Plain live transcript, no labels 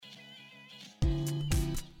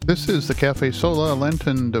This is the Cafe Sola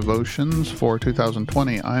Lenten Devotions for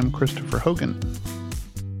 2020. I'm Christopher Hogan.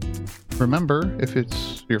 Remember, if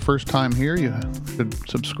it's your first time here, you should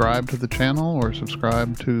subscribe to the channel or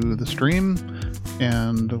subscribe to the stream,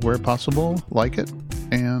 and where possible, like it,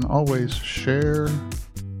 and always share.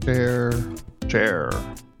 The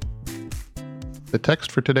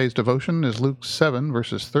text for today's devotion is Luke 7,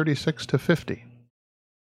 verses 36 to 50.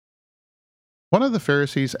 One of the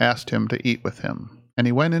Pharisees asked him to eat with him, and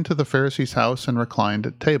he went into the Pharisee's house and reclined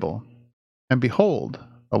at table. And behold,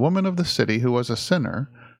 a woman of the city who was a sinner,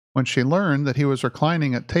 when she learned that he was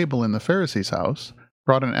reclining at table in the Pharisee's house,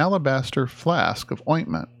 brought an alabaster flask of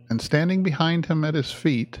ointment, and standing behind him at his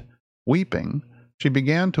feet, weeping, she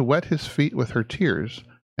began to wet his feet with her tears,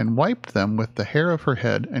 and wiped them with the hair of her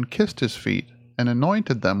head, and kissed his feet, and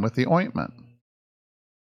anointed them with the ointment.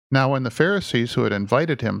 Now when the Pharisees who had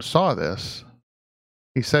invited him saw this,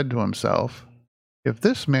 he said to himself, "If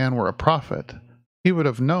this man were a prophet, he would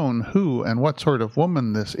have known who and what sort of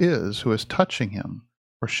woman this is who is touching him,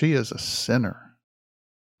 for she is a sinner."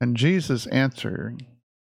 And Jesus answering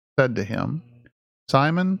said to him,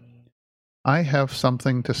 "Simon, I have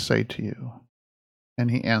something to say to you."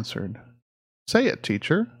 And he answered, "Say it,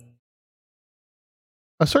 teacher."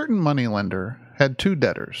 A certain moneylender had 2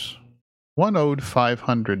 debtors. One owed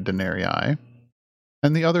 500 denarii,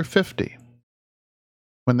 and the other 50.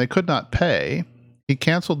 When they could not pay, he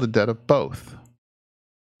canceled the debt of both.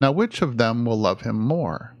 Now which of them will love him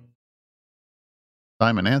more?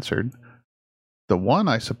 Simon answered, "The one,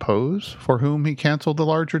 I suppose, for whom he canceled the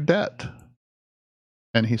larger debt."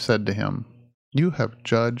 And he said to him, "You have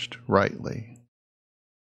judged rightly."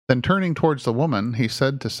 Then turning towards the woman, he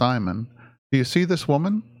said to Simon, "Do you see this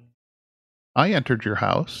woman? I entered your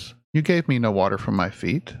house. You gave me no water for my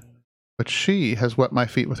feet, but she has wet my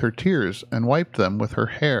feet with her tears and wiped them with her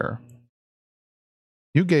hair.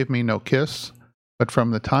 You gave me no kiss, but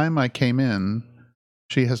from the time I came in,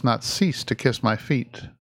 she has not ceased to kiss my feet.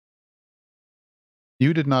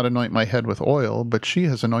 You did not anoint my head with oil, but she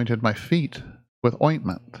has anointed my feet with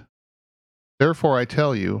ointment. Therefore I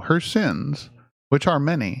tell you, her sins, which are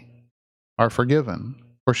many, are forgiven,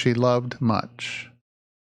 for she loved much.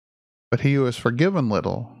 But he who is forgiven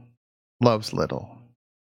little, loves little."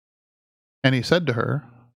 And he said to her,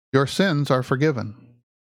 "Your sins are forgiven."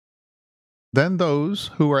 Then those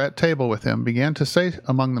who were at table with him began to say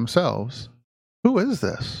among themselves, "Who is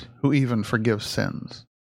this, who even forgives sins?"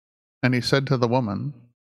 And he said to the woman,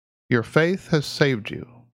 "Your faith has saved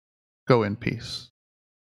you. Go in peace."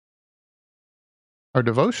 Our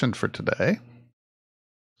devotion for today: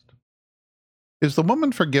 is the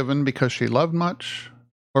woman forgiven because she loved much,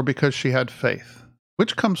 or because she had faith?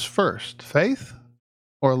 Which comes first, faith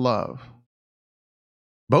or love?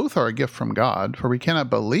 Both are a gift from God, for we cannot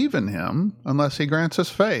believe in him unless he grants us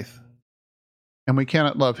faith. And we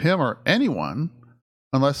cannot love him or anyone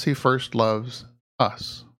unless he first loves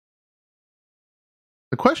us.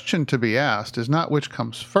 The question to be asked is not which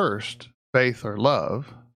comes first, faith or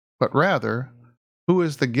love, but rather, who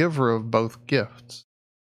is the giver of both gifts?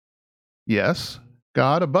 Yes,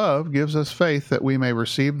 God above gives us faith that we may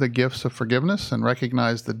receive the gifts of forgiveness and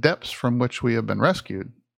recognize the depths from which we have been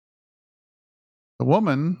rescued. The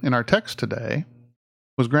woman in our text today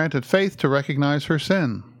was granted faith to recognize her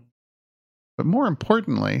sin, but more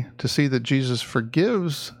importantly, to see that Jesus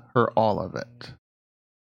forgives her all of it.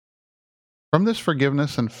 From this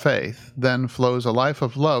forgiveness and faith then flows a life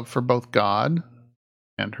of love for both God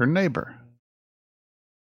and her neighbor.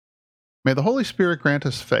 May the Holy Spirit grant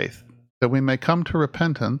us faith that we may come to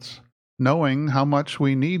repentance, knowing how much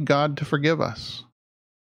we need God to forgive us.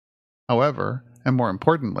 However, and more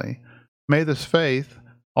importantly, may this faith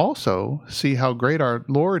also see how great our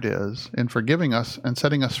Lord is in forgiving us and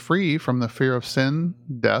setting us free from the fear of sin,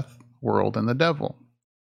 death, world, and the devil.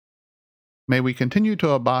 May we continue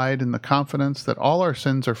to abide in the confidence that all our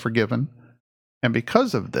sins are forgiven, and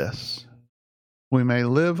because of this, we may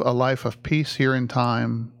live a life of peace here in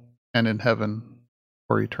time and in heaven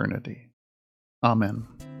for eternity. Amen.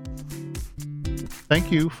 Thank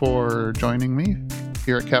you for joining me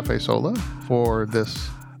here at Cafe Sola for this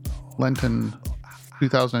Lenten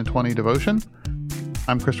 2020 devotion.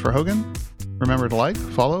 I'm Christopher Hogan. Remember to like,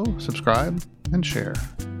 follow, subscribe, and share.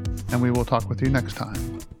 And we will talk with you next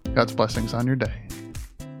time. God's blessings on your day.